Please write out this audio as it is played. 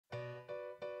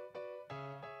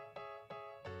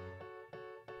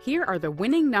Here are the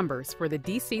winning numbers for the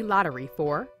DC Lottery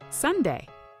for Sunday,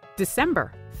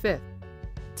 December 5th,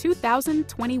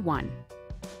 2021.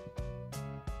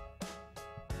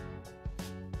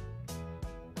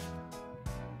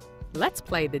 Let's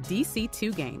play the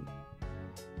DC2 game.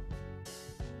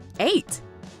 8,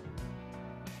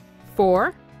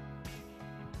 4.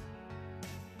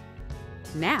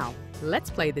 Now, let's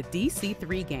play the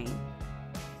DC3 game.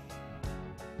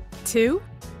 2,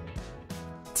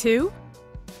 2,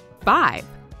 5.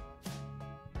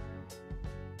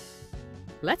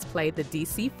 Let's play the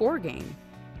DC4 game.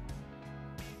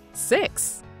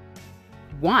 6,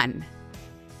 1,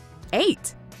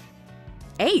 8,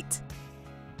 8.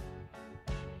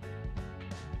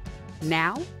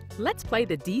 Now, let's play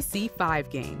the DC5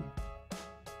 game.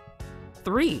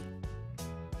 3,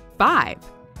 5,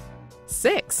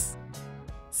 6,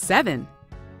 7,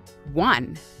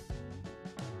 1.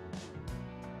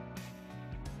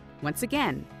 Once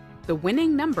again, the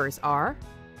winning numbers are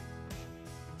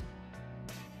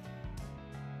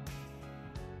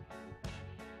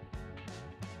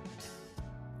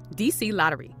DC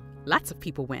Lottery. Lots of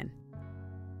people win.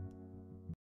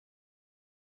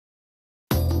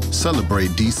 Celebrate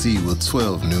DC with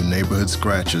 12 new neighborhood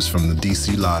scratchers from the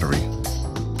DC Lottery.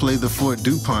 Play the Fort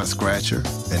DuPont Scratcher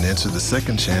and enter the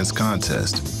Second Chance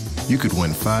contest. You could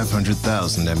win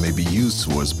 $500,000 that may be used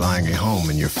towards buying a home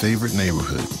in your favorite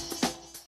neighborhood.